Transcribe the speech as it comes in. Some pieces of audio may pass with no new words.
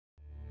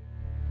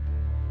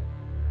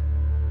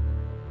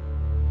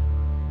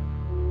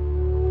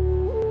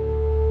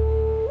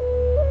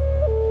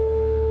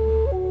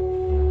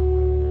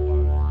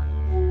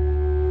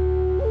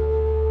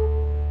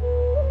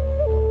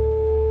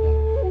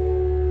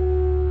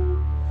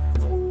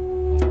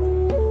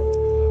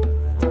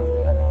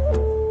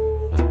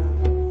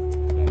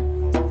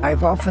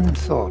I've often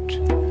thought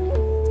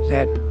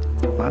that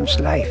one's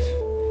life,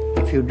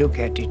 if you look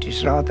at it,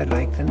 is rather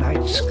like the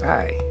night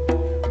sky.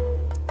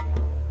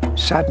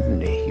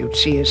 Suddenly you'd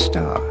see a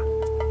star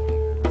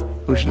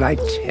whose light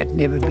had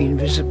never been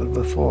visible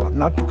before,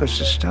 not because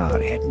the star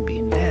hadn't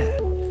been there,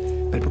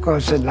 but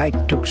because the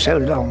light took so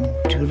long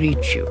to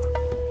reach you.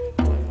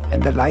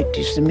 And the light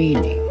is the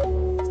meaning.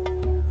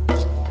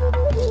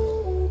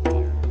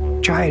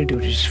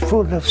 Childhood is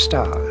full of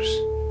stars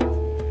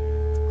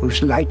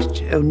whose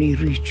light only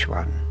reach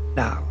one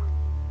now.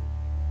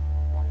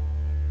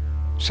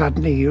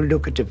 Suddenly you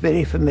look at a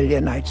very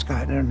familiar night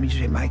sky and you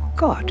say, my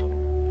God,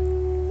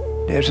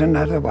 there's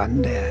another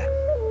one there.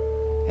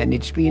 And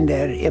it's been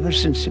there ever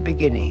since the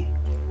beginning,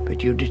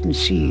 but you didn't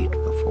see it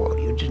before.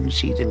 You didn't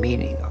see the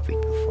meaning of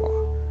it before.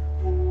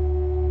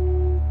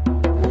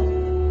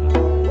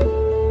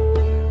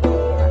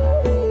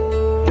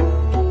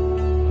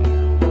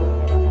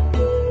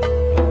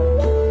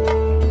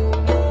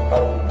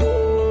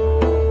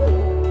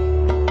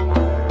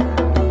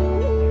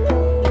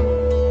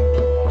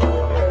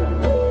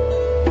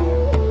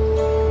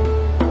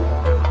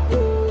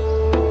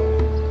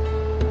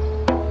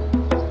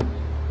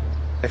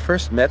 I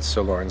first met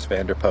Sir Lawrence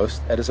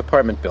Vanderpost at his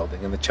apartment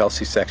building in the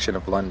Chelsea section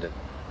of London.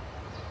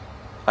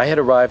 I had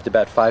arrived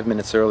about 5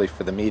 minutes early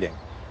for the meeting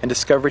and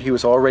discovered he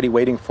was already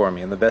waiting for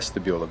me in the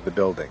vestibule of the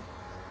building.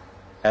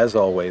 As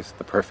always,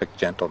 the perfect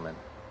gentleman.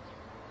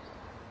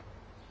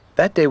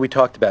 That day we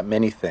talked about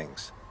many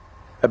things.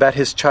 About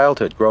his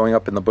childhood growing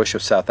up in the bush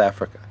of South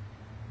Africa.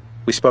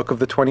 We spoke of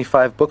the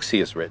 25 books he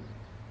has written,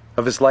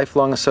 of his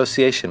lifelong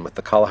association with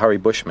the Kalahari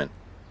Bushman,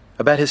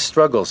 about his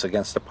struggles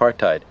against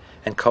apartheid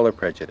and color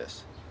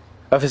prejudice,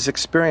 of his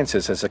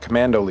experiences as a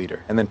commando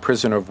leader and then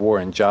prisoner of war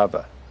in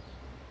Java.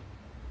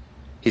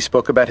 He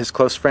spoke about his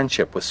close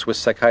friendship with Swiss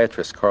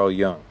psychiatrist Carl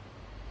Jung.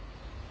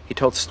 He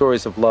told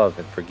stories of love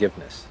and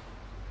forgiveness.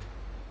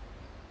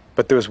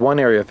 But there was one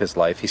area of his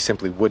life he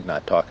simply would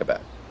not talk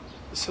about.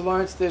 Sir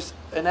Lawrence, there's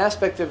an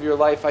aspect of your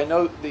life I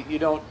know that you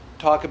don't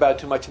talk about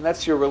too much, and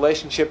that's your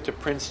relationship to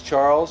Prince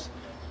Charles.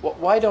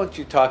 Why don't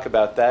you talk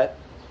about that?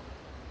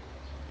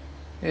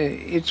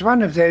 It's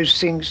one of those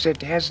things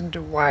that hasn't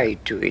a why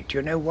to it.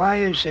 You know, why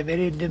is a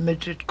very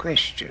limited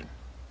question.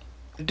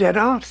 There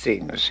are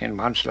things in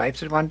one's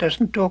life that one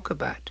doesn't talk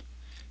about.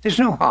 There's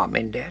no harm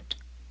in that.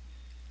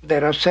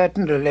 There are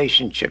certain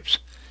relationships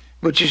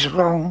which is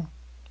wrong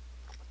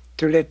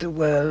to let the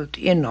world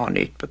in on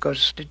it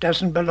because it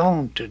doesn't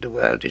belong to the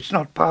world. It's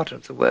not part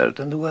of the world,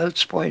 and the world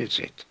spoils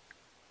it.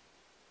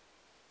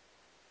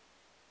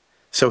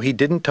 So he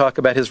didn't talk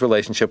about his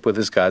relationship with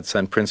his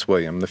godson, Prince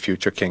William, the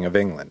future King of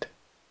England.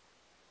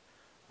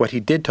 What he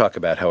did talk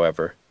about,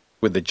 however,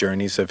 were the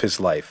journeys of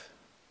his life.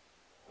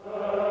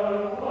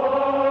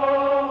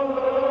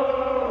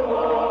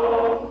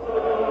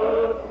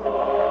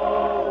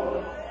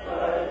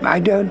 I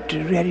don't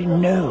really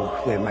know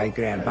where my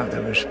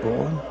grandmother was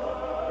born.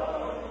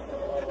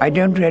 I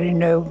don't really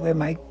know where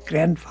my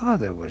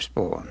grandfather was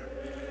born,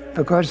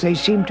 because they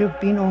seem to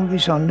have been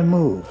always on the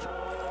move.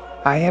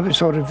 I have a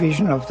sort of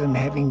vision of them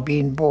having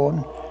been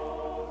born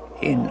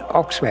in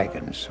ox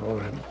wagons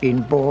or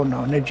been born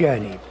on a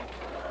journey.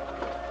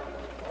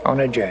 On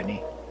a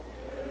journey.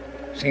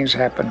 Things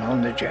happen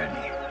on the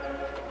journey.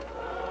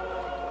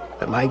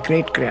 But my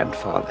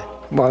great-grandfather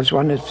was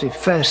one of the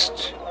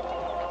first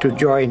to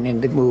join in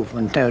the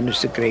movement known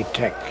as the Great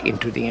Trek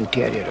into the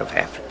interior of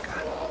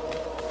Africa.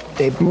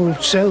 They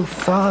moved so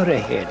far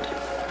ahead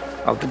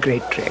of the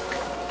Great Trek,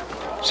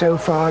 so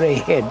far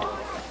ahead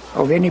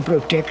of any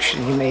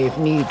protection he may have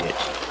needed,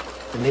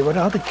 and they were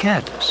rather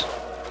careless.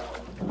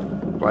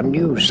 One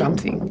knew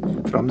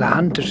something from the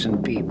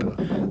Hunterson people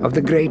of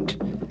the great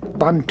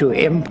Bantu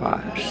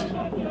empires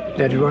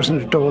that it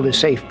wasn't at all a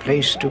safe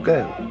place to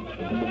go.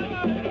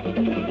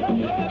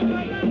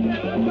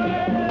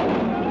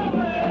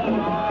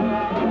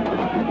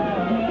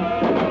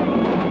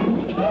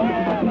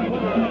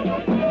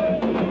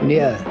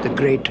 Near the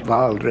great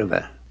Vaal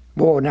River,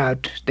 worn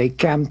out, they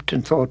camped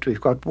and thought, we've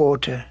got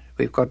water,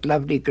 we've got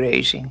lovely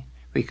grazing,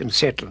 we can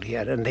settle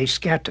here, and they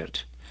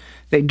scattered.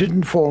 They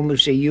didn't form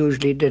as they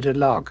usually did a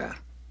laager.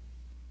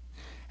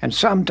 And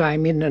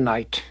sometime in the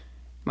night,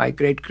 my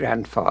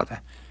great-grandfather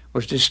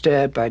was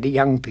disturbed by the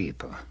young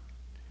people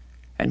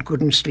and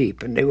couldn't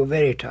sleep, and they were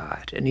very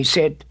tired. And he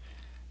said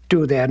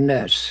to their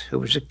nurse, who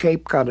was a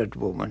Cape-coloured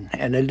woman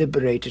and a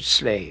liberated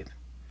slave,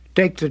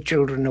 take the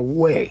children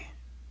away.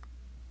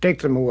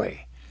 Take them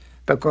away,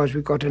 because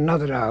we've got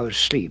another hour's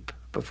sleep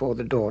before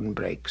the dawn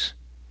breaks.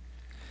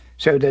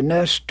 So the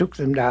nurse took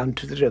them down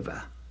to the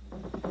river.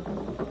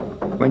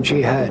 When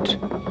she heard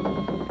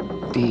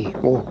the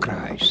war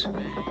cries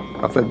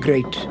of a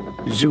great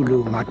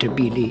Zulu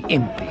Matabele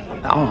impi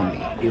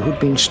army who'd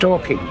been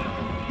stalking them,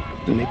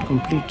 and they'd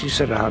completely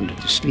surrounded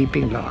the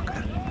sleeping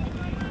laager.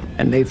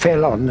 And they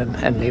fell on them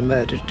and they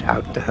murdered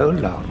out the whole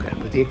laager,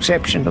 with the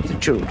exception of the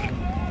children.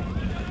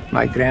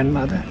 My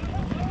grandmother,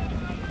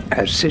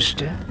 her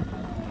sister,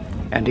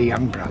 and a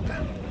young brother.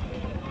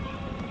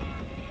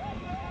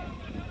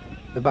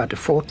 About a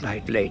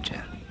fortnight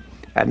later,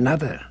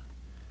 another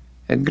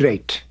a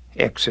great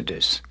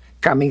exodus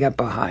coming up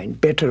behind,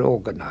 better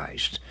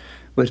organized,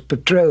 with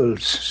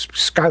patrols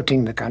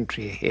scouting the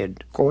country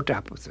ahead, caught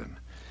up with them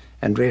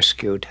and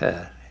rescued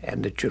her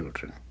and the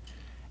children.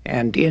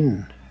 And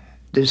in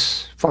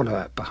this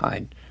follow-up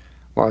behind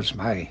was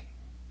my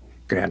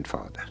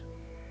grandfather.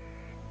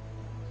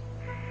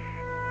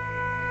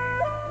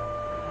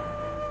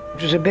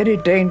 It was a very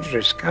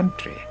dangerous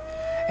country,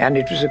 and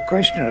it was a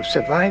question of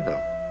survival.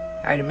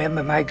 I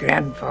remember my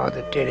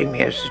grandfather telling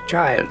me as a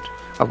child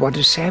of what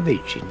a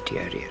savage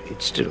interior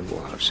it still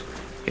was.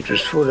 It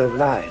was full of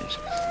lions.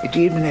 It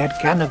even had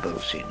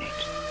cannibals in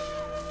it.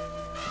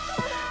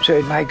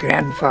 So my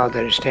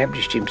grandfather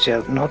established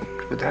himself not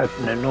without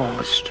an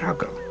enormous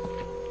struggle.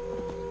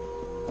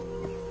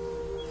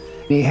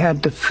 He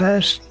had the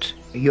first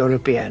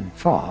European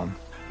farm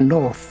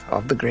north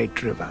of the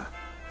Great River.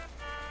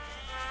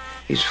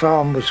 His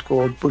farm was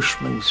called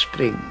Bushman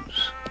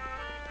Springs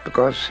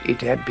because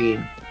it had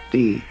been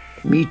the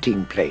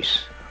meeting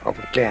place of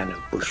a clan of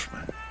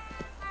Bushmen.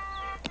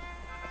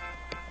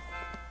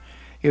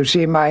 You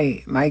see,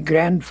 my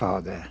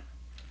grandfather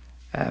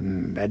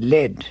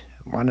led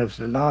one of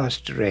the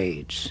last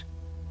raids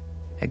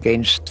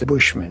against the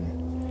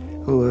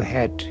Bushmen who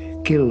had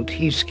killed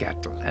his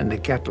cattle and the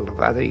cattle of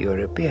other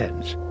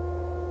Europeans.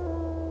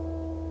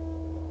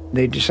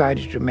 They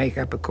decided to make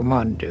up a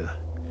commando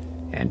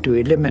and to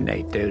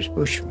eliminate those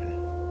Bushmen.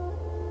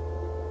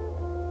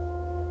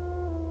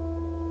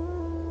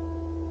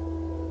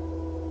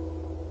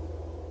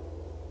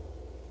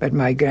 But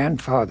my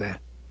grandfather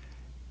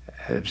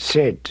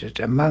said that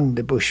among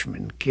the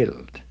Bushmen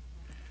killed,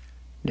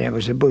 there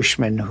was a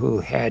Bushman who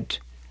had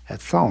a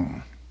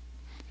thong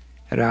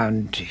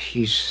around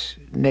his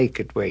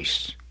naked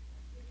waist,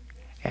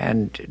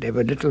 and there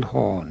were little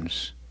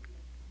horns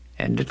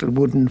and little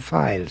wooden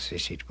files,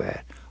 as it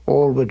were,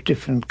 all with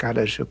different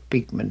colors of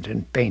pigment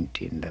and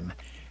paint in them.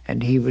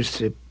 And he was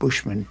the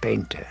Bushman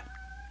painter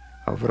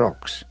of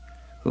rocks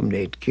whom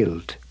they'd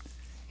killed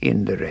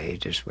in the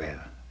raid as well.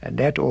 And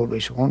that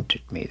always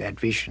haunted me, that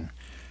vision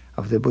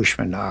of the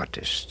Bushman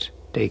artist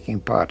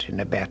taking part in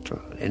a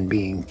battle and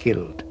being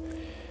killed.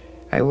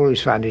 I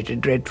always found it a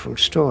dreadful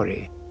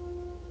story.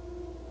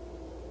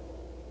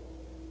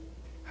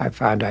 I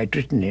found I'd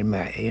written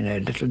in a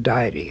little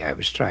diary I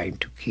was trying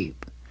to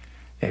keep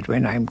that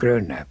when I'm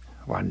grown up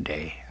one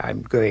day,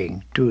 I'm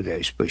going to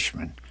those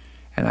Bushmen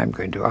and I'm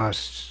going to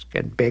ask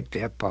and beg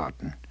their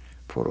pardon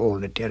for all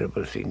the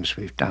terrible things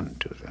we've done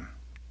to them.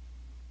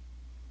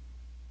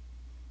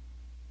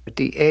 At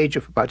the age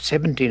of about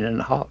 17 and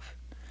a half,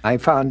 I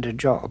found a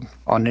job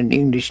on an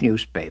English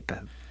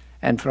newspaper,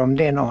 and from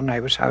then on I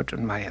was out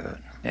on my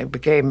own. It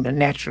became a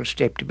natural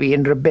step to be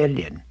in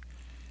rebellion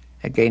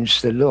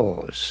against the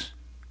laws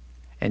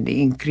and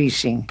the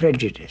increasing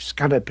prejudice,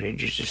 color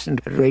prejudice and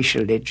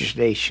racial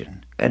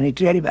legislation. And it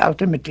really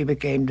ultimately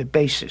became the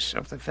basis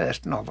of the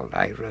first novel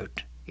I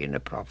wrote in a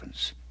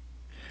province,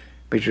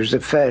 which was the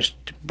first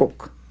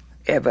book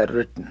ever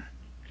written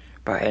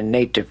by a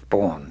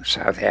native-born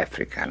South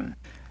African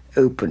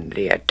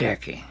openly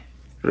attacking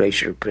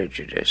racial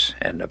prejudice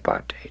and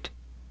apartheid.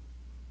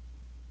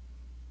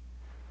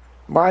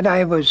 While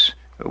I was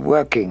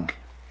working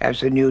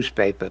as a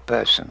newspaper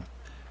person,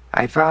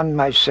 I found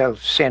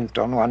myself sent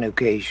on one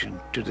occasion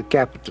to the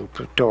capital,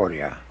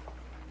 Pretoria.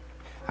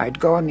 I'd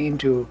gone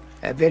into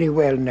a very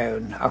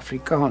well-known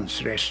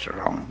Afrikaans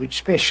restaurant which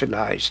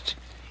specialized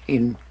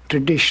in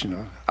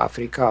traditional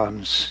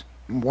Afrikaans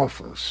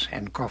waffles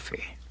and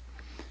coffee.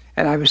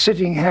 And I was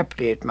sitting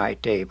happily at my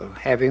table,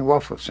 having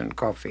waffles and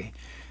coffee,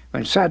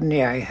 when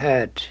suddenly I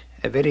heard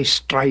a very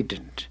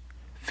strident,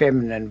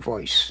 feminine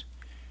voice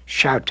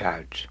shout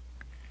out,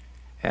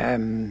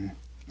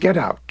 "Get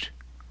out.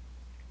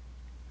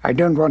 I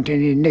don't want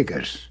any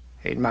niggers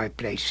in my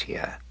place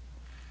here."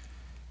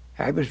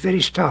 I was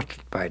very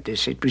startled by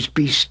this. It was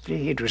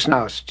beastly, it was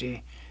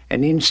nasty,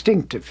 and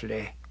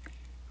instinctively,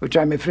 which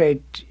I'm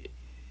afraid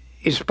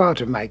is part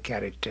of my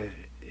character,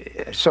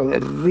 so a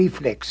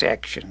reflex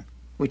action,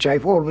 which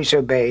I've always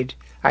obeyed.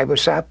 I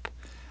was up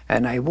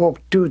and I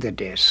walked to the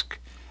desk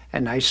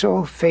and I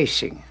saw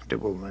facing the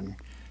woman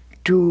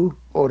two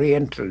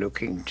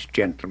oriental-looking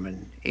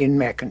gentlemen in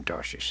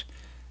Macintoshes,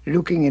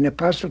 looking in a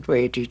puzzled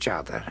way at each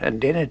other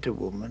and then at the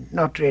woman,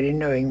 not really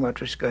knowing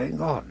what was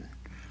going on.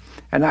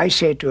 And I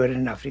said to her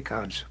in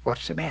Afrikaans,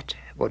 "What's the matter?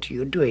 What are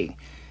you doing?"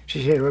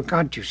 She said, "Well,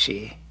 can't you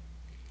see?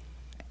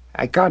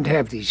 I can't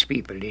have these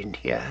people in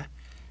here,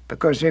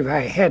 because if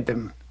I had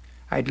them,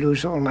 I'd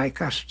lose all my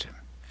custom."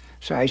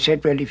 So I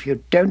said, "Well, if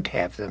you don't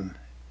have them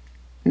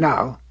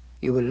now,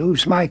 you will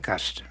lose my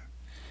custom."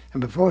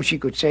 And before she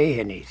could say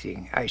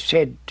anything, I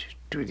said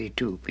to the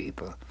two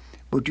people,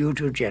 "Would you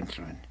two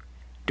gentlemen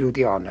do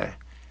the honor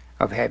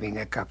of having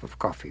a cup of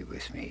coffee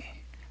with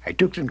me?" I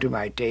took them to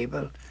my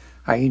table,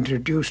 I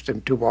introduced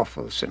them to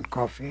waffles and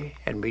coffee,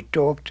 and we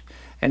talked,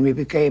 and we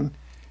became,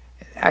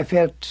 I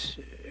felt,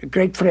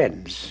 great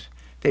friends.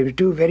 They were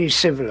two very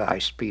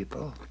civilized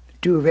people,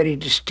 two very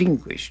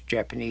distinguished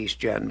Japanese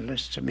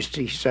journalists,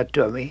 Mr.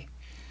 Hisatomi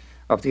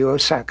of the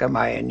Osaka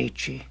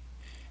Mainichi,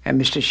 and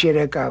Mr.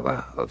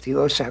 Shirakawa of the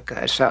Osaka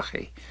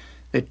Asahi,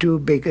 the two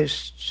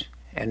biggest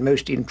and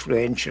most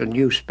influential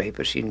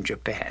newspapers in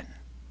Japan.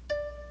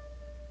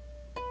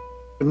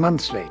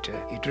 Months later,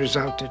 it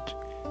resulted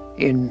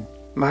in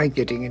my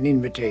getting an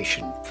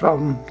invitation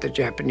from the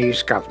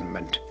Japanese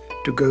government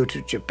to go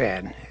to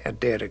Japan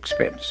at their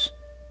expense.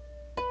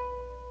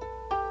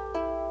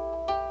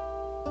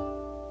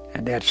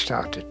 And that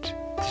started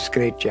this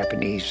great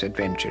Japanese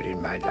adventure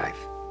in my life.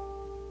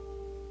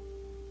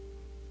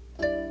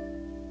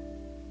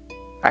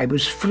 I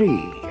was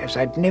free, as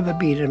I'd never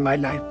been in my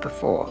life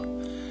before,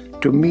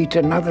 to meet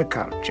another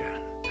culture,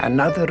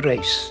 another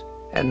race,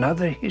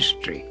 another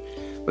history,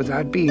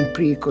 without being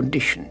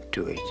preconditioned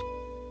to it.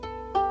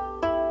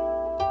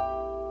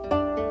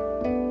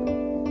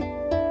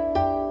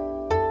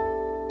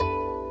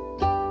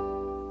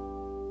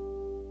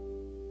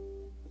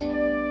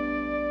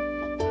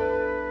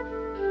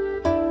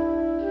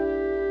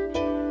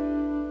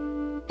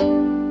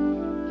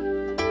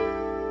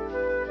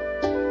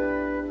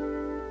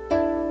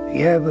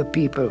 Here were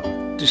people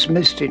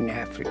dismissed in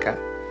Africa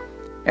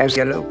as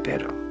yellow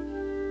peril,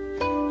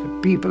 the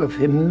people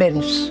of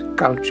immense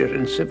culture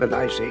and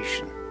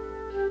civilization.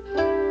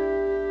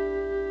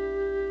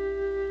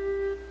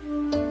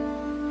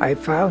 I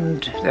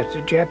found that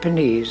the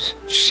Japanese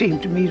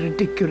seemed to me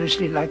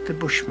ridiculously like the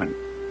Bushmen.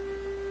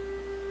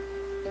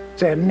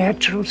 Their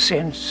natural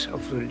sense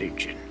of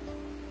religion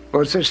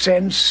was the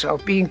sense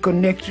of being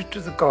connected to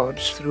the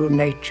gods through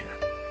nature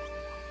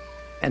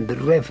and the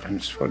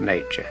reverence for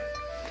nature.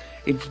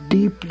 It's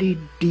deeply,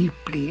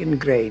 deeply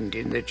ingrained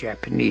in the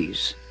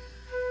Japanese,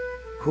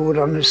 who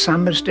on a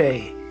summer's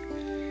day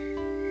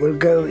will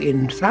go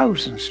in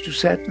thousands to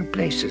certain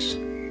places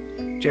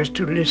just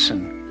to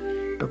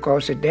listen,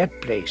 because at that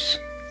place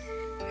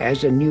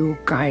has a new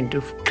kind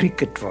of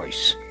cricket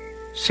voice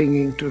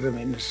singing to them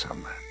in the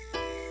summer.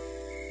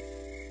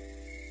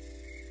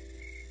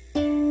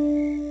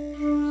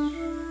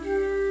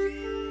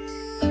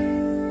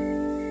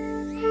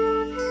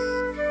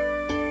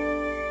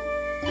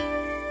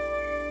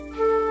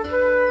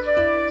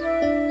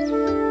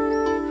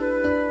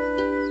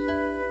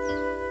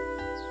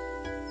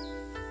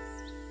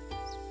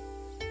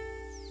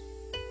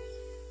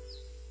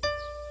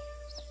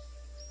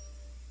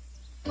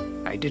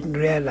 I didn't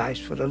realize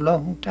for a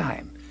long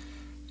time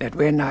that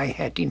when I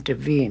had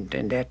intervened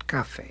in that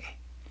cafe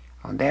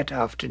on that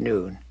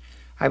afternoon,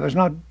 I was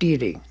not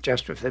dealing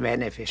just with the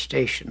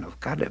manifestation of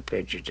color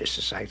prejudice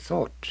as I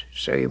thought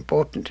so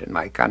important in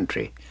my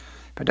country,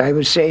 but I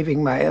was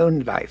saving my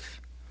own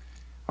life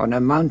on a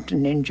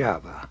mountain in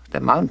Java, the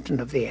mountain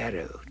of the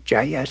arrow,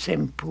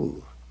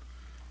 Jayasempu,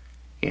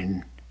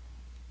 in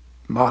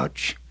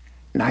March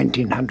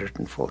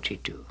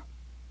 1942.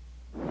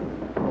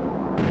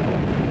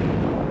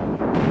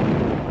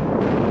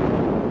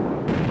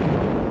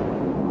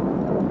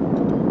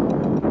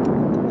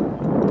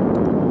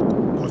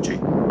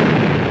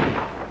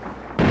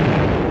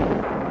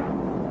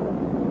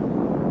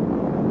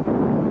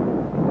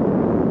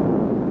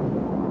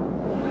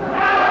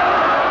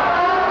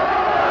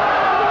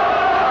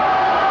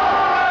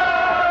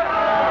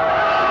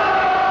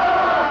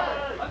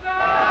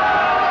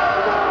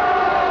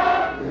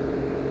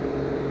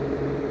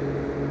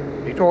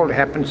 It all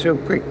happened so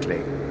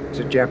quickly.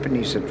 The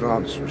Japanese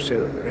advance was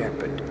so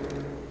rapid.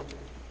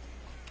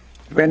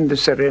 When the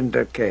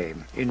surrender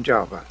came in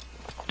Java,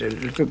 the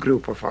little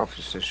group of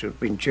officers who had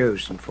been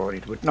chosen for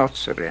it would not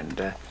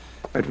surrender,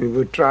 but we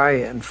would try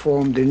and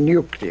form the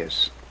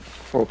nucleus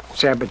for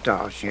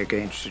sabotaging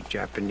against the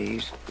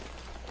Japanese.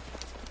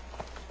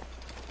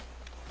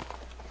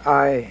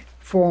 I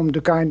formed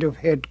a kind of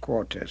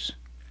headquarters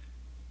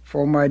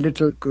for my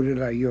little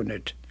guerrilla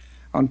unit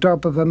on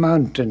top of a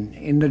mountain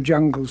in the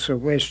jungles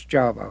of West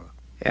Java,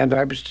 and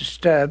I was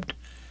disturbed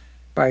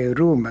by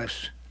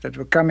rumors that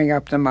were coming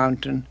up the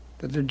mountain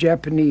that the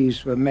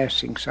Japanese were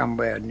massing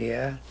somewhere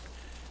near,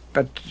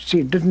 but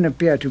it didn't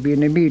appear to be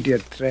an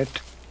immediate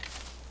threat.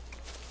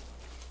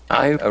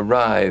 I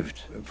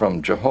arrived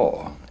from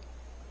Johor,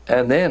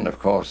 and then, of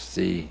course,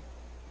 the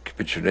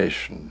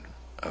capitulation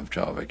of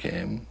Java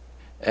came,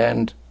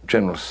 and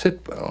General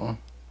Sitwell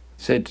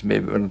said to me,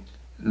 well,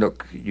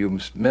 look, you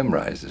must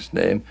memorize this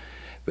name,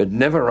 but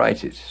never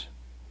write it.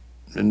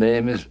 The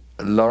name is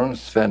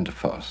Lawrence van der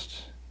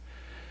Vost,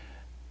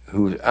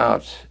 who's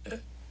out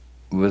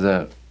with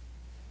a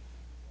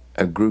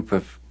group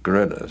of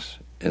guerrillas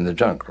in the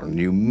jungle, and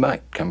you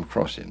might come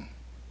across him.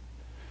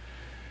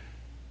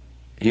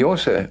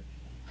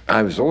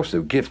 I was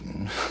also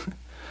given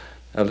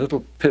a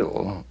little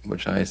pill,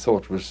 which I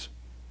thought was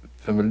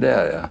for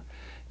malaria.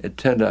 It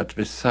turned out to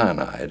be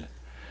cyanide.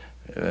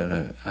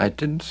 I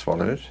didn't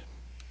swallow it.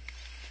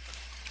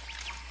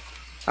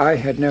 I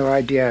had no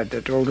idea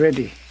that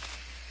already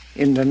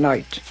in the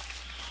night,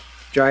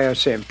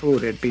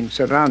 Jayasempu had been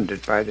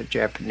surrounded by the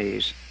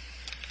Japanese.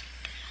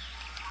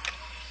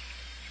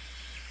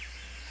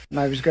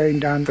 I was going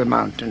down the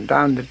mountain,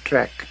 down the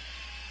track.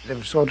 There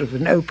was sort of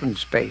an open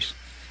space.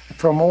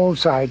 From all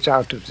sides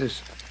out of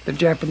this, the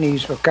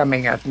Japanese were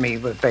coming at me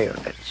with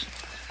bayonets.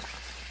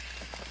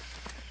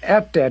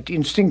 at that,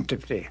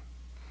 instinctively,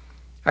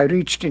 I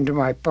reached into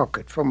my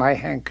pocket for my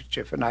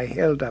handkerchief and I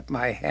held up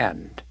my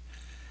hand.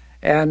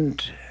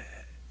 And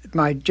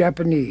my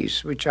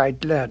Japanese, which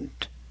I'd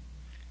learnt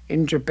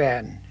in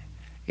Japan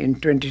in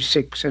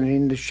 26 and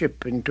in the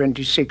ship in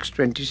 26,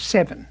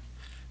 27,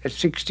 at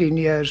 16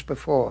 years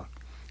before,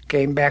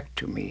 came back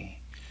to me.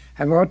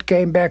 And what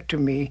came back to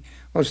me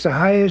was the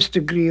highest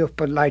degree of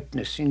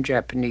politeness in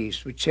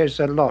Japanese, which says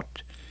a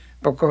lot,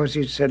 because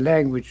it's a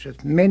language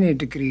with many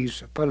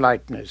degrees of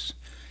politeness,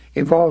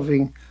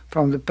 evolving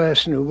from the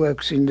person who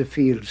works in the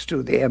fields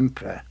to the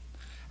emperor.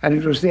 And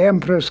it was the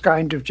emperor's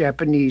kind of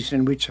Japanese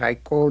in which I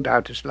called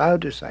out as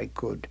loud as I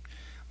could,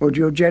 "Would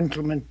you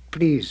gentlemen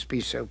please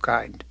be so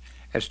kind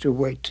as to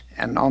wait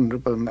an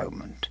honourable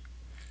moment?"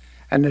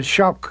 And the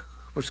shock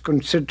was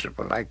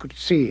considerable, I could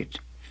see it,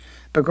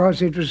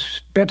 because it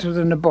was better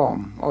than a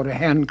bomb or a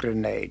hand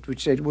grenade,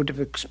 which they would have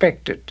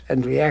expected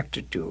and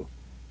reacted to.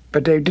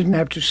 But they didn't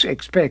have to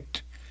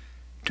expect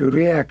to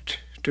react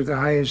to the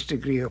highest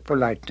degree of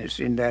politeness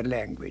in their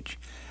language.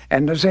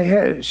 And as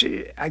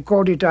I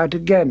called it out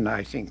again,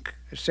 I think,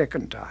 a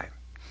second time.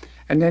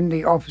 And then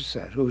the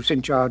officer who was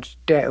in charge,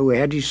 who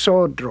had his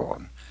sword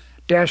drawn,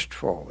 dashed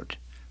forward,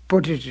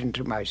 put it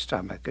into my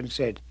stomach and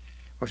said,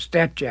 "Was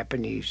that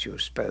Japanese you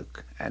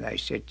spoke?" And I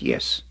said,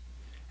 "Yes."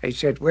 He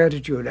said, "Where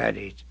did you learn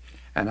it?"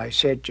 And I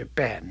said,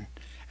 "Japan."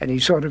 And he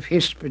sort of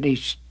hissed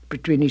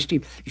between his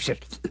teeth. He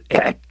said,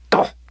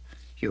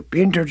 "You've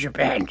been to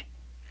Japan?"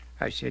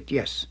 I said,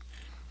 "Yes."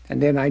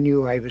 And then I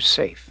knew I was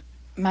safe.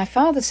 My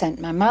father sent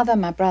my mother,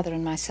 my brother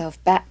and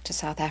myself back to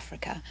South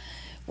Africa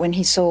when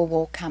he saw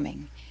war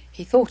coming.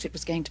 He thought it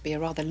was going to be a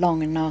rather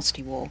long and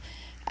nasty war,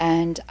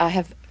 and I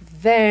have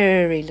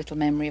very little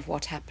memory of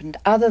what happened,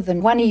 other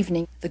than one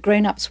evening the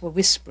grown-ups were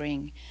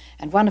whispering,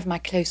 and one of my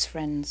close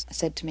friends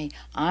said to me,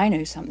 "I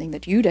know something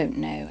that you don't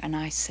know." And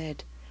I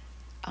said,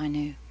 "I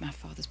know, my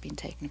father's been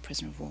taken a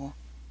prisoner of war."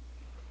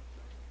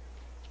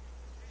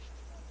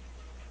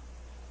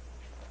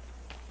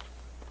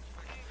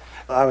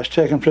 I was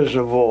taken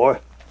prisoner of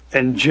war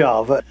in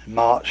Java in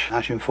March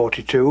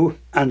 1942,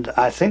 and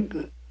I think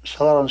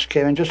Sir Lawrence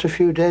came in just a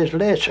few days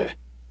later.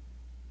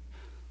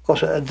 Of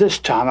course, at this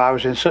time I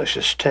was in such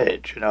a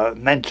state,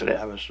 mentally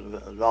I was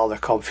rather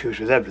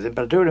confused with everything,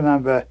 but I do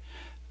remember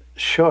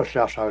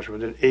shortly after I was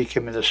with him, he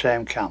came in the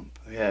same camp,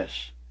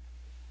 yes.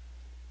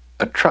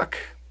 A truck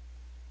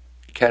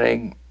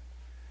carrying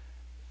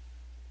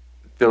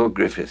Bill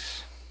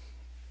Griffiths.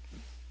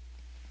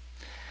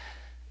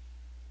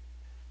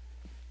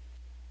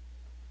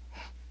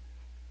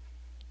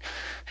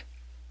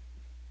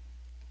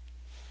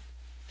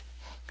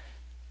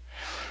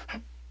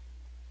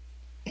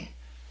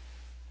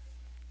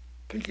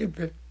 Forgive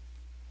me.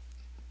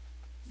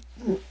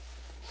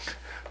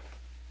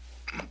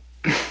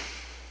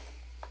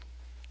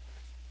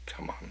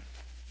 Come on.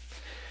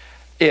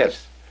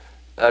 Yes,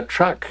 a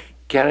truck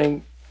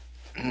carrying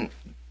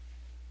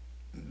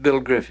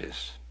Bill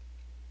Griffiths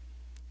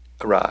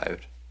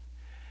arrived.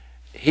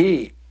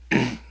 He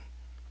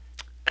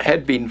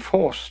had been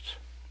forced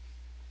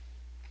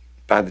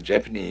by the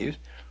Japanese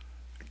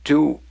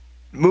to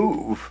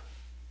move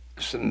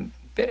some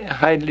very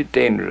highly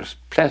dangerous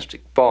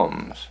plastic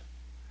bombs.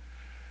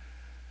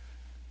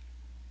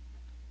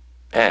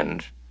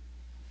 And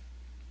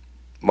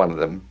one of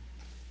them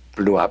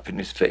blew up in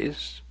his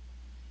face.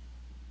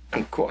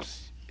 And of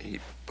course, he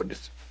put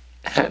his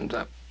hands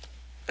up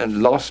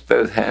and lost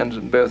both hands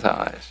and both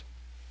eyes.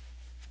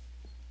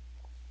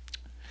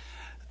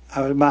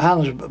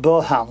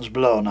 Both hands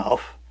blown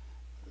off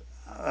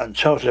and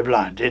totally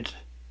blinded,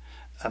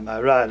 and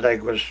my right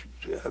leg was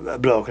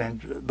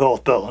broken in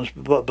both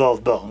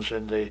bones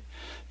in the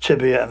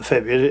tibia and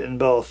fibula in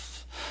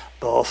both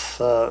on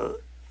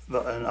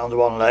the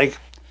one leg.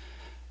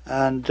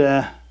 And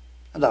that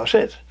was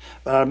it.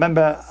 But I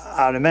remember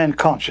I remained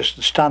conscious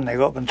and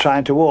standing up and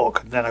trying to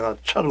walk, and then I got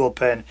a terrible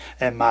pain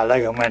in my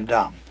leg and went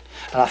down.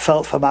 And I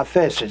felt for my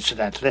face,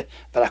 incidentally,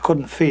 but I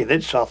couldn't feel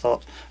it, so I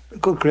thought,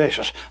 good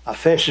gracious, my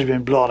face has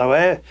been blown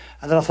away.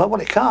 And then I thought, well,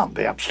 it can't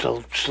be, I'm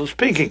still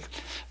speaking.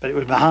 But it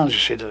was my hands, you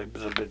see, that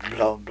had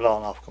been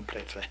blown off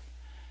completely.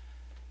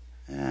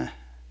 Yeah.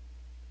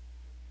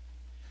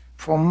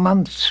 For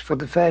months, for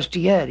the first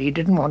year, he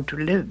didn't want to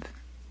live.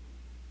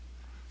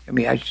 I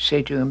mean, I used to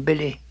say to him,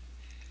 "Billy,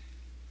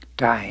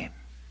 time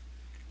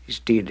is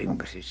dealing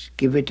with it.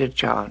 Give it a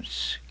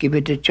chance. Give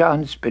it a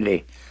chance,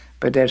 Billy.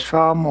 But there's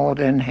far more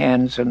than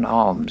hands and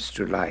arms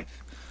to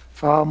life.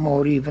 Far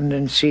more even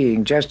than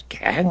seeing. Just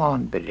hang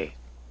on, Billy."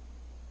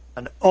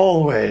 And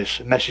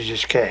always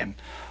messages came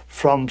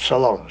from Sir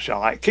Lawrence,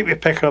 like, "Keep your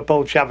picker up,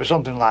 old chap," or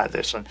something like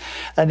this.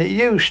 And it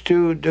used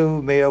to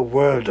do me a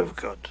world of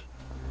good.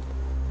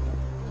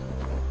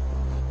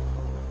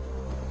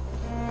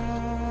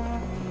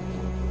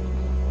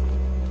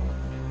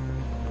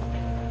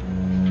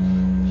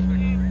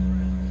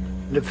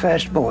 The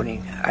first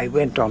morning, I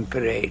went on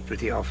parade with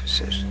the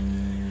officers.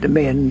 The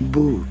men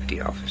booed the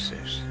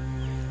officers.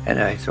 And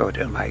I thought,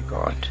 oh my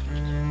God,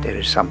 there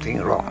is something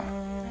wrong.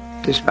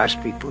 This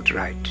must be put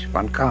right.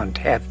 One can't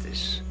have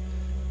this.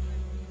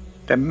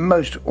 The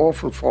most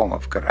awful form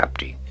of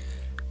corrupting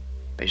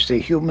is the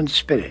human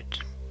spirit,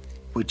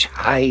 which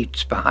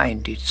hides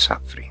behind its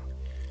suffering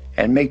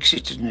and makes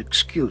it an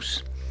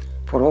excuse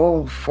for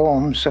all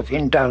forms of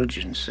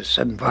indulgences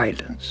and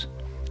violence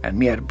and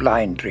mere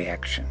blind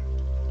reaction.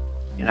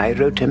 And I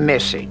wrote a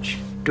message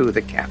to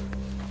the camp,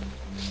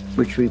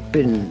 which we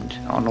pinned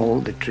on all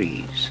the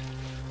trees.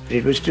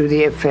 It was to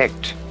the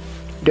effect,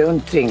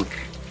 don't think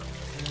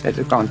that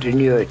the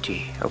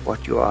continuity of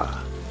what you are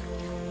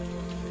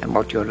and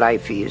what your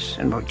life is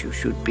and what you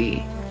should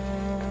be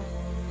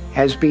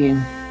has been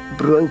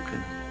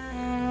broken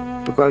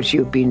because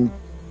you've been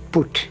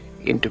put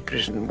into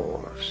prison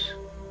walls.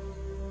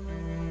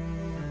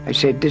 I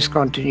said, this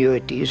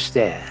continuity is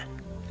there.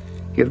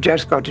 You've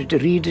just got to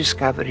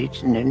rediscover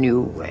it in a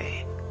new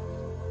way.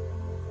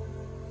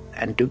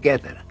 And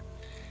together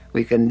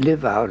we can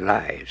live our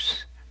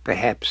lives,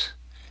 perhaps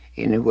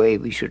in a way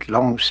we should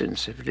long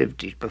since have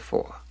lived it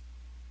before.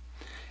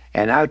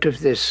 And out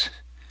of this,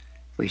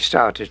 we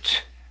started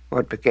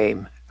what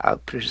became our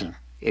prison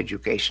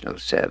educational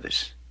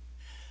service.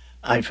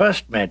 I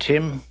first met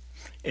him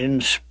in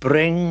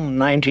spring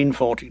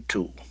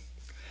 1942.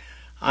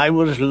 I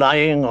was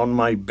lying on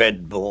my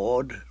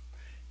bedboard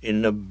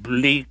in a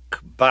bleak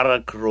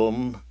barrack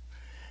room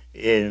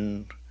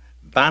in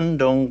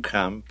Bandung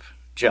Camp,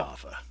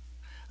 Java,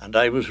 and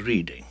I was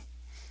reading.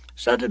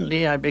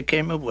 Suddenly I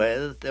became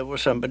aware that there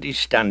was somebody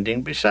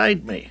standing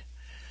beside me,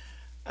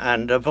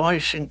 and a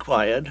voice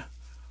inquired,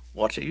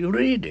 "What are you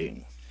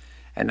reading?"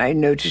 And I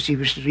noticed he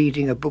was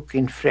reading a book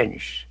in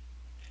French.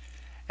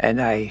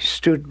 And I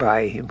stood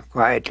by him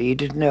quietly. He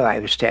didn't know I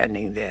was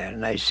standing there.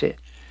 And I said,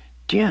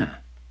 "Tiens,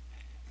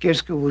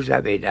 qu'est-ce que vous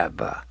avez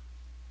là-bas?"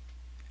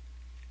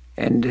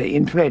 And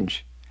in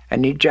French.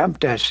 And he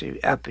jumped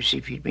up as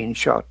if he'd been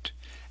shot.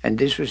 And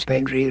this was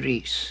Henry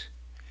Rees,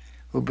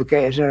 who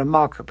became a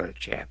remarkable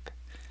chap,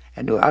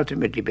 and who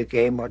ultimately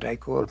became what I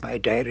called my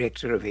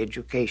director of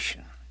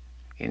education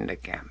in the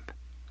camp.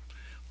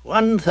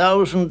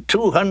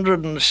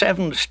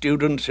 1,207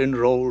 students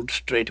enrolled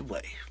straight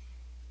away.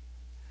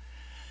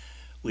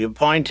 We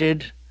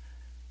appointed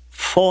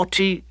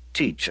 40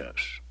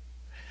 teachers,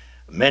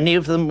 many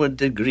of them with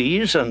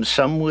degrees and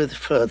some with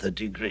further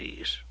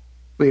degrees.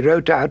 We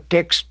wrote out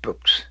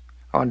textbooks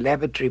on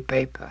lavatory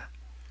paper.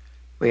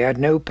 We had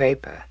no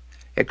paper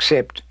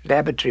except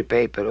lavatory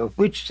paper, of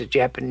which the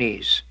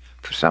Japanese,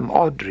 for some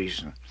odd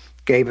reason,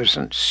 gave us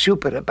a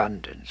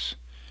superabundance.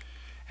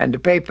 And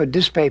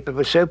this paper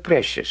was so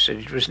precious that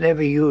it was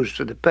never used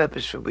for the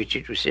purpose for which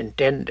it was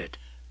intended.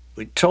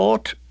 We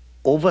taught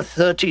over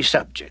 30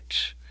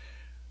 subjects,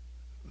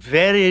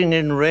 varying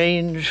in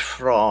range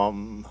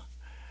from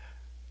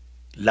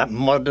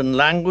modern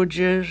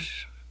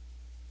languages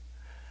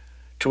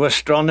to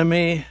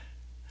astronomy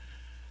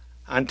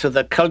and to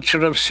the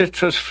culture of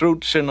citrus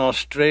fruits in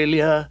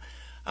Australia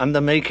and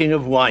the making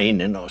of wine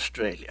in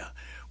Australia,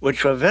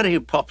 which were very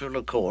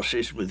popular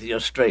courses with the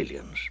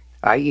Australians.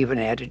 I even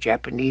had a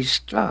Japanese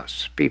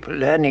class, people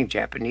learning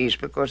Japanese,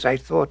 because I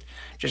thought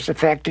just the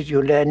fact that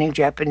you're learning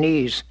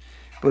Japanese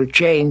will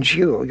change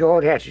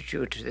your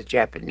attitude to the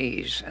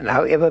Japanese. And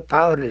however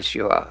powerless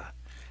you are,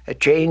 a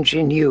change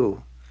in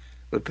you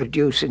will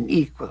produce an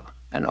equal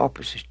and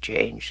opposite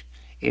change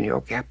in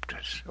your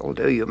captors,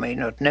 although you may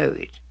not know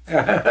it.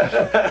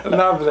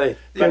 Lovely.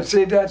 You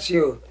see, that's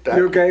you.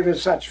 You gave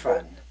us such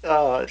fun.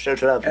 Oh, it's so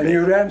lovely. And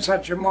you ran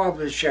such a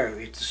marvellous show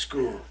at the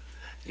school.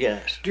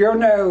 Yes. Do you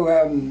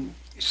know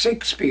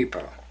 6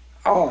 people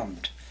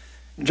armed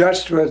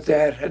just with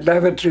their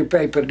lavatory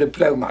paper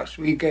diplomas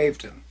we gave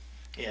them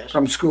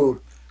from school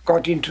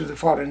got into the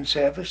Foreign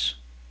Service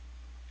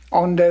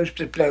on those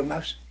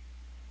diplomas?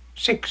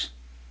 6.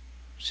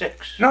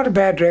 6. Not a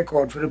bad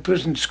record for a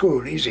prison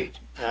school, is it?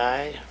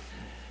 Aye.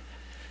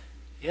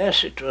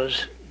 Yes, it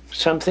was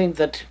something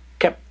that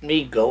kept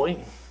me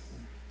going,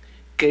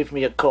 gave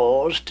me a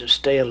cause to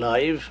stay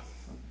alive.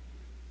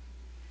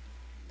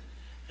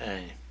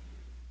 Aye.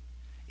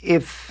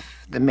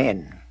 If the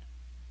men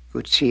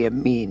could see a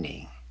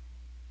meaning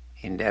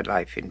in their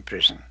life in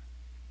prison,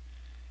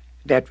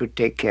 that would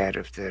take care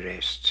of the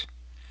rest.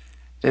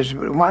 There's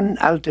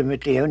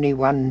ultimately only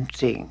one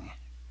thing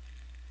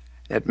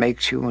that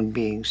makes human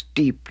beings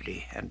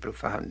deeply and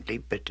profoundly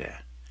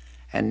bitter,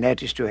 and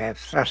that is to have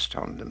thrust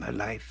on them a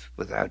life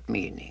without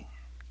meaning.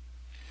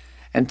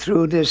 And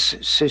through this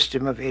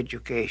system of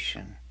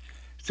education,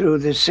 through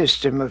the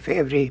system of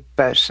every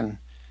person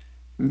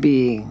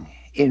being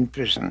in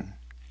prison,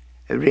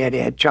 really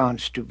a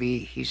chance to be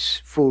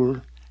his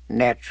full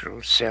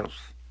natural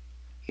self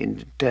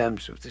in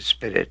terms of the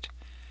spirit,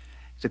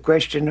 the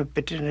question of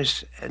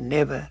bitterness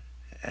never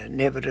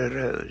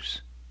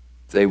arose.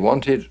 They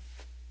wanted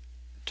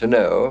to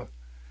know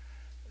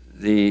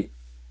the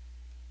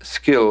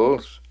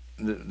skills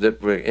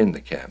that were in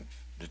the camp,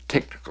 the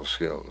technical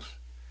skills,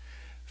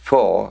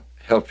 for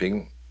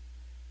helping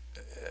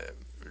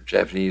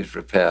Japanese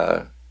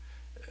repair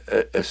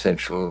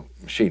essential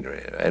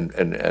machinery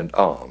and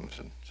arms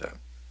and so.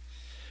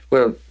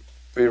 Well,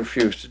 we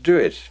refused to do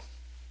it.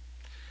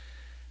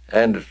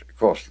 And of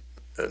course,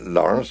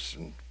 Lawrence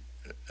and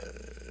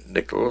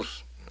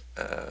Nichols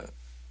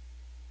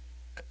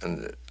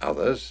and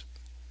others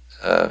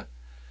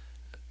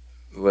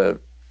were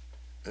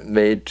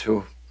made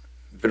to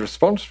be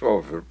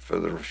responsible for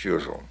the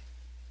refusal.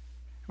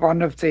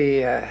 One of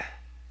the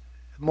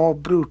more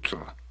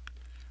brutal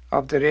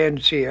of the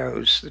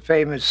NCOs, the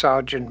famous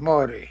Sergeant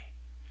Maury,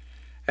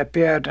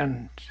 appeared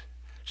and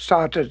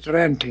started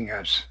ranting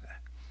us,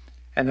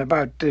 and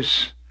about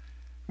this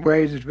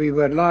way that we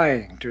were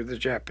lying to the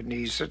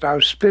Japanese, that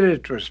our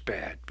spirit was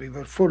bad, we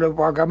were full of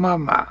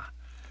wagamama,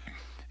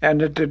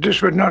 and that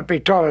this would not be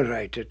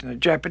tolerated, and the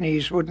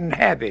Japanese wouldn't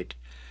have it.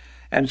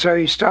 And so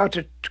he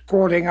started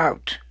calling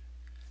out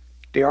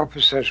the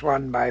officers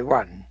one by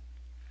one,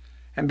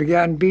 and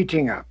began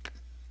beating up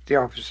the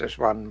officers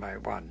one by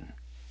one.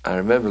 I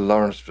remember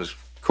Lawrence was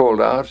called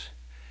out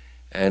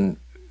and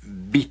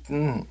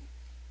beaten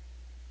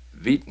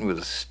with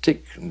a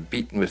stick and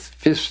beaten with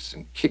fists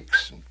and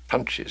kicks and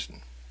punches.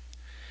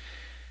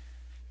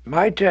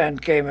 My turn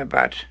came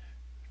about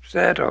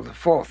third or the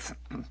fourth,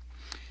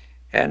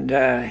 and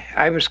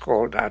I was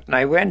called out, and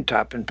I went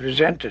up and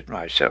presented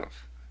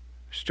myself,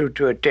 stood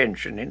to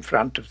attention in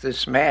front of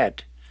this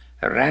mad,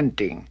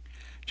 ranting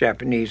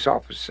Japanese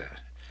officer,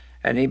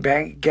 and he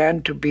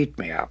began to beat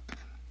me up.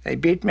 They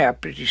beat me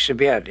up pretty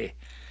severely,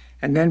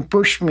 and then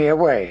pushed me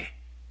away.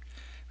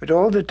 But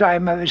all the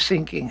time I was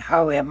thinking,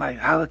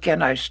 how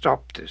can I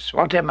stop this?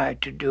 What am I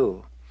to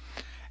do?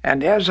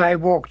 And as I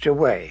walked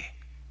away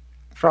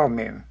from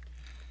him,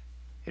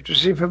 it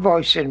was as if a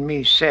voice in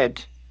me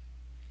said,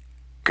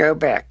 go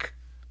back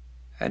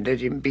and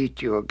let him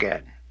beat you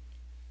again.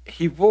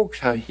 He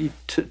walked out, he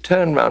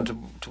turned round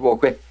to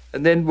walk away,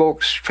 and then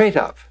walked straight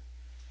up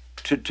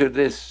to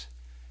this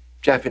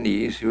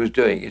Japanese who was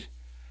doing it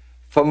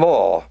for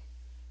more,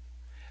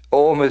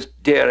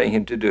 almost daring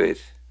him to do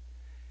it.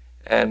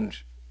 And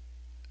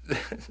the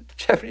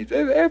Japanese,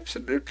 they were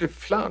absolutely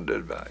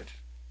floundered by it.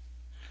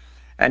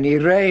 And he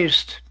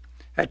raised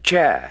a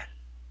chair,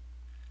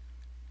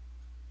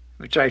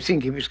 which I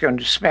think he was going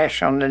to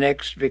smash on the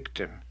next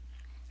victim,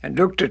 and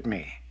looked at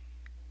me.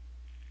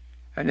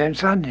 And then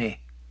suddenly,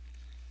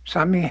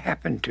 something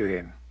happened to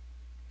him.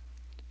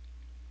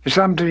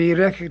 Something he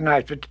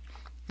recognized, but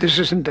this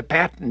isn't the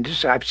pattern.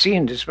 I've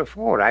seen this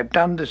before. I've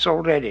done this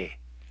already.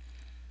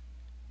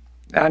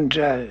 And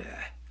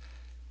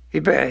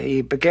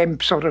he became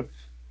sort of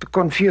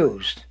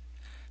confused.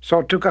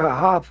 So took a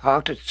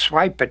half-hearted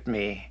swipe at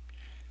me,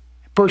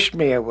 pushed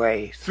me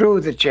away, threw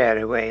the chair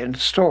away, and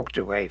stalked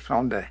away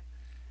from the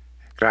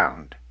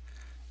ground.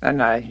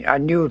 And I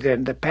knew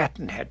then the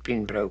pattern had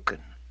been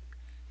broken.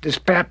 This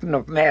pattern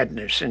of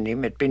madness in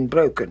him had been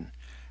broken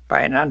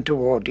by an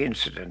untoward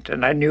incident,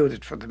 and I knew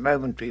that for the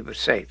moment we were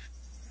safe.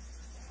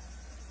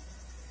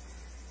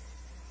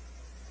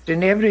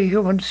 In every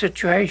human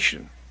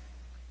situation,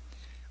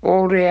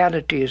 all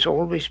reality is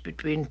always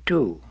between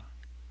two.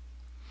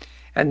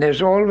 And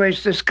there's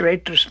always this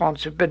great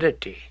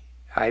responsibility,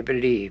 I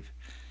believe,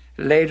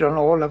 laid on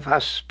all of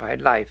us by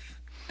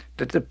life,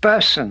 that the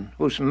person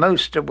who's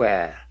most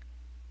aware,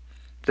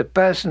 the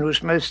person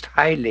who's most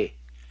highly,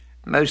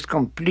 most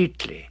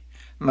completely,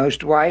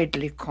 most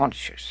widely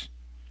conscious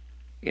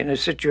in a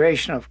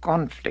situation of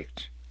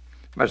conflict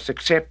must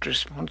accept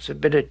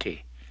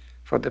responsibility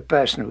for the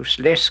person who's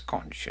less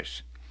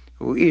conscious,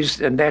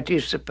 and that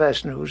is the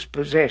person who's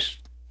possessed.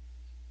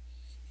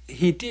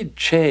 He did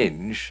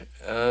change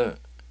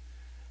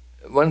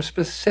one's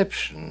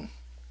perception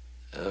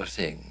of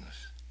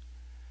things.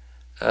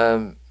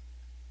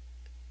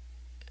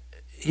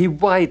 He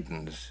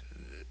widens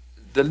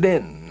the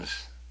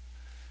lens.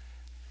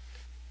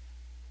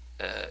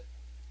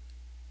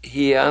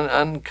 He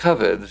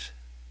uncovered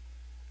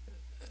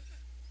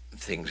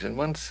things in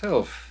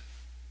oneself.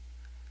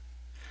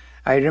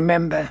 I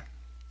remember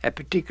a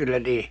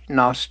particularly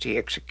nasty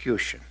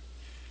execution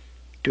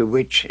to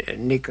which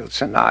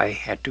Nichols and I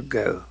had to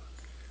go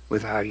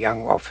with our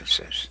young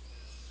officers.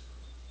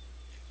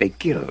 They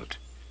killed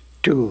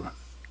 2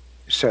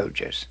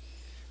 soldiers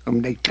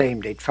whom they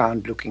claimed they'd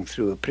found looking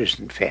through a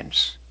prison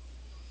fence.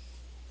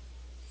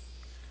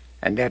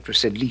 And that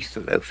was a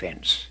lethal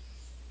offense.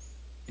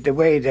 The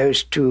way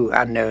those 2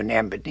 unknown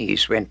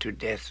Ambonese went to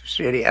death was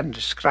really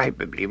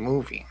indescribably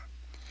moving.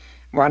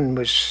 One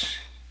was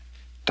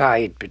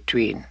tied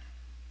between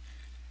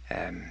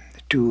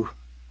 2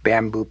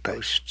 bamboo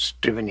posts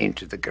driven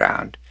into the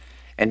ground,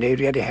 and they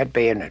really had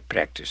bayonet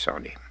practice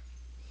on him.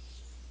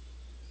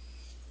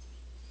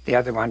 The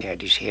other one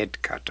had his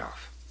head cut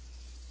off.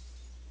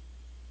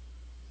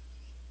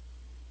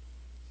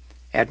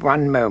 At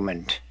one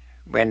moment,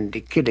 when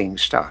the killing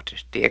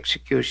started, the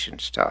execution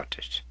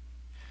started,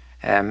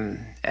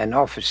 an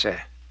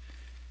officer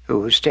who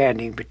was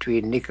standing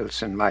between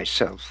Nichols and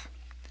myself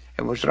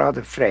and was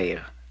rather frail.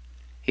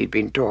 He'd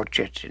been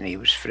tortured and he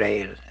was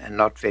frail and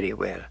not very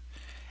well.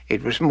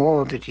 It was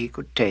more that he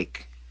could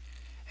take,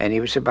 and he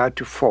was about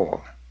to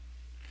fall.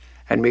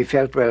 And we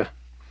felt, well,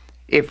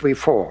 if we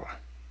fall,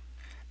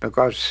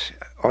 because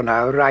on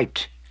our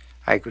right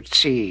I could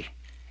see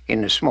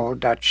in a small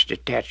Dutch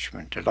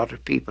detachment a lot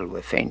of people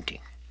were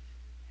fainting.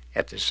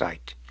 at the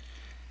sight.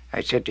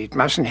 I said, it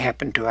mustn't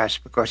happen to us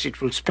because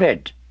it will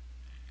spread.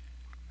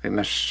 We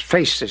must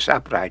face this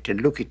upright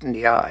and look it in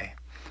the eye.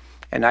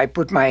 And I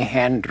put my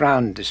hand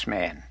round this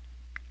man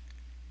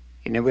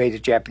in a way the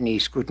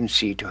Japanese couldn't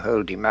see to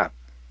hold him up.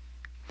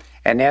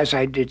 And as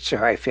I did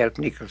so, I felt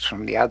Nichols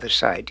from the other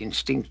side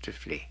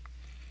instinctively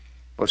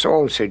was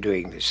also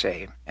doing the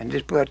same. And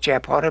this poor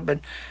chap, horrible,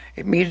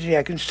 immediately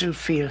I can still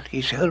feel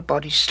his whole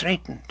body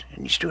straightened,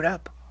 and he stood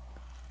up.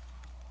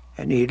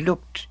 And he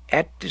looked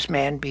at this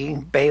man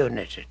being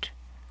bayoneted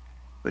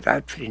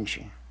without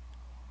flinching.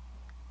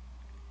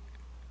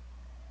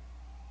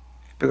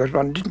 Because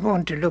one didn't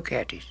want to look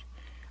at it.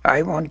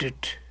 I wanted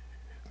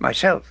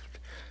myself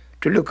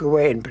to look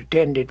away and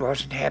pretend it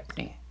wasn't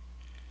happening.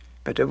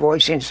 But a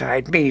voice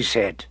inside me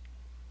said,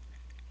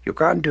 you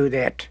can't do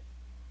that,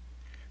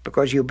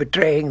 because you're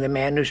betraying the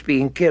man who's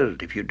being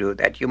killed if you do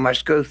that. You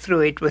must go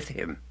through it with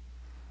him.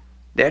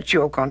 That's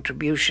your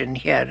contribution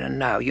here and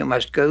now. You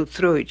must go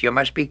through it. You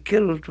must be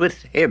killed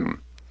with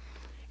him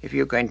if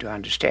you're going to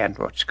understand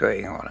what's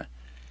going on.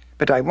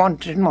 But I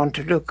didn't want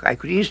to look. I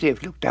could easily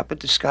have looked up at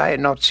the sky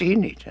and not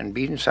seen it and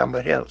been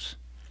somewhere else.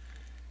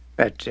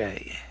 But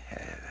I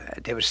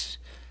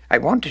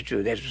wanted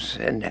to. There was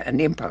an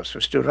impulse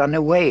was to run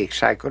away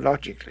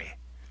psychologically.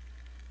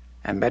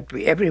 But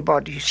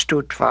everybody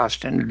stood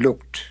fast and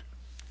looked.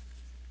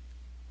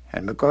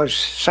 And because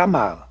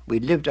somehow we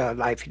lived our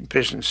life in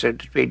prison so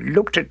that we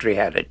looked at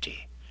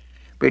reality,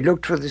 we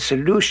looked for the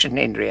solution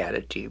in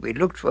reality, we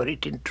looked for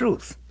it in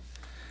truth.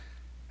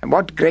 And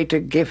what greater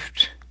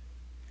gift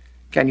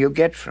can you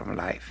get from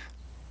life?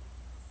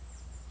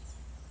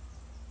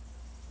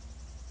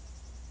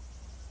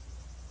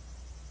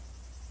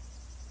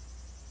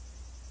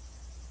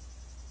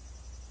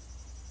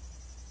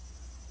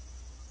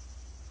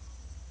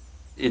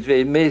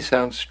 It may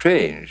sound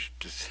strange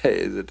to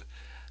say that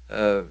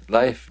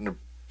life in a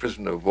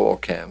prisoner of war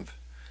camp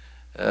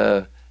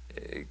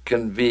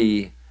can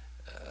be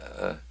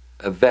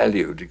a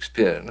valued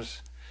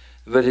experience,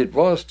 but it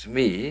was to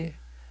me,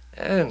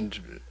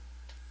 and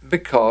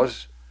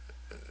because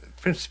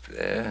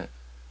principally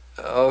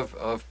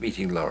of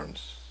meeting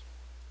Lawrence.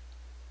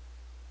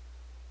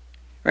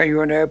 Well,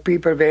 you know,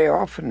 people very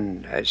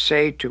often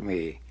say to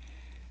me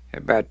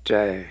about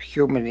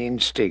human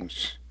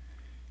instincts,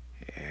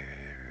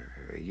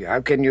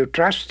 how can you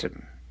trust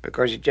them?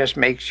 Because it just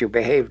makes you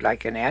behave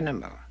like an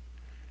animal.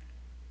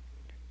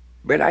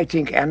 But I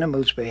think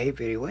animals behave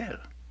very well.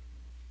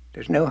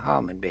 There's no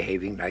harm in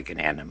behaving like an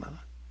animal.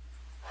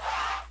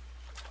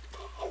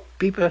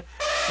 People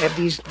have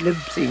these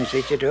lived things.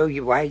 They said, oh,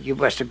 you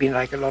must have been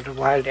like a lot of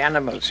wild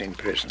animals in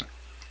prison,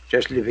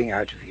 just living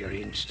out of your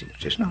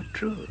instincts. It's not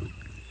true.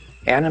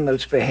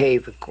 Animals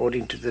behave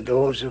according to the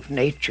laws of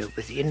nature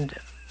within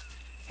them.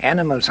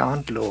 Animals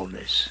aren't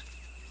lawless.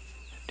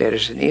 There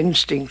is an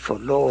instinct for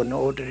law and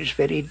order is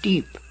very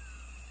deep.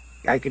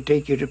 I could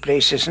take you to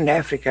places in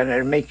Africa and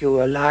I'll make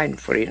you a lion,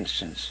 for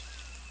instance.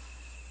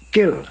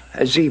 Kill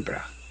a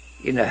zebra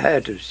in a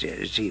herd of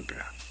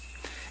zebra.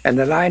 And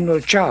the lion will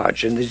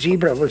charge and the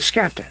zebra will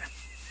scatter.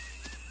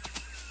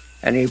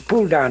 And he'll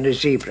pull down the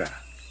zebra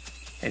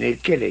and he'll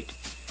kill it.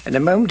 And the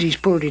moment he's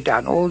pulled it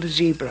down, all the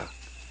zebra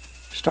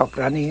stop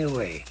running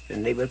away.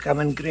 And they will come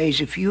and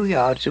graze a few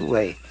yards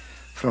away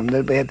from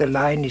where the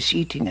lion is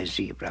eating a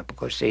zebra,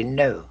 because they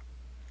know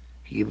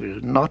he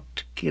will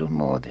not kill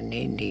more than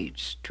he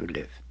needs to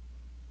live.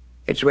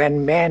 It's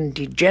when man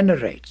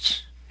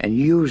degenerates and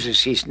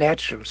uses his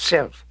natural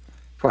self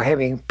for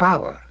having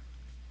power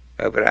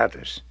over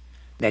others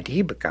that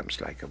he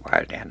becomes like a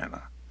wild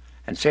animal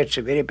and sets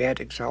a very bad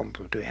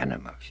example to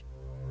animals.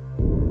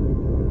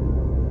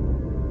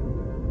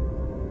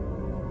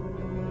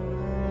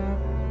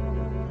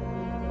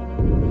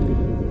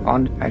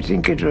 I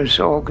think it was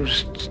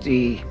August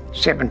the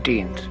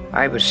 17th,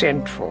 I was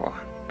sent for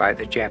by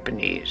the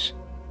Japanese.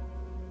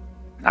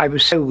 I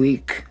was so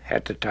weak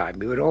at the time,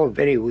 we were all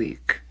very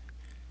weak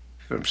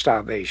from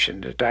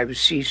starvation, that I was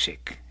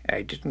seasick.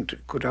 I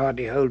could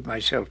hardly hold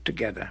myself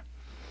together.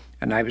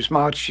 And I was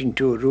marched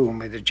into a room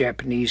where the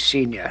Japanese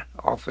senior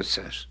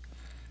officers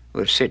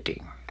were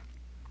sitting.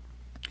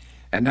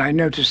 And I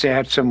noticed they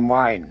had some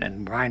wine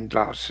and wine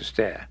glasses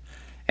there.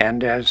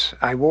 And as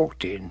I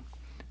walked in,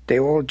 they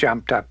all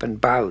jumped up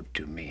and bowed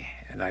to me.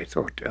 And I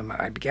thought,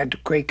 I began to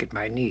quake at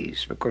my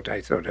knees because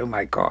I thought, oh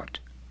my God,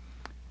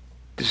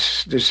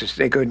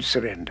 they're going to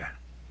surrender.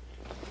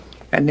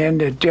 And then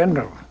the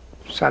general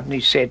suddenly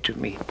said to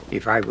me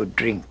if I would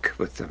drink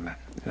with them.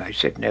 And I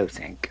said, no,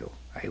 thank you,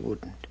 I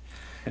wouldn't.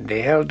 And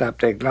they held up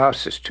their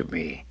glasses to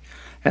me.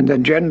 And the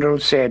general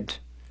said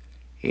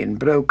in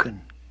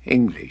broken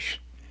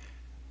English,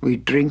 we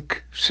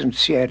drink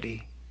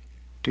sincerely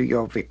to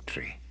your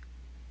victory,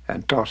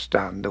 and tossed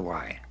down the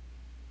wine.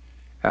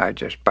 I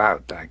just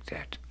bowed like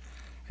that.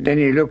 And then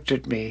he looked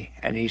at me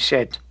and he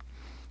said,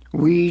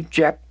 we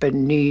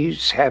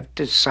Japanese have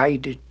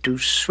decided to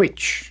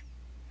switch.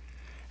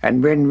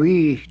 And when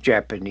we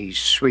Japanese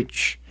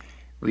switch,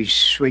 we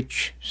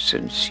switch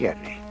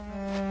sincerely.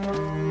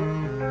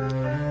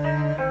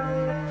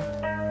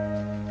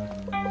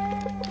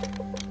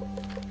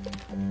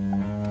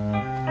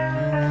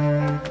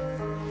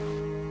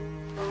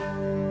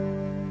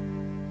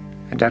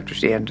 that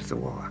was the end of the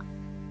war.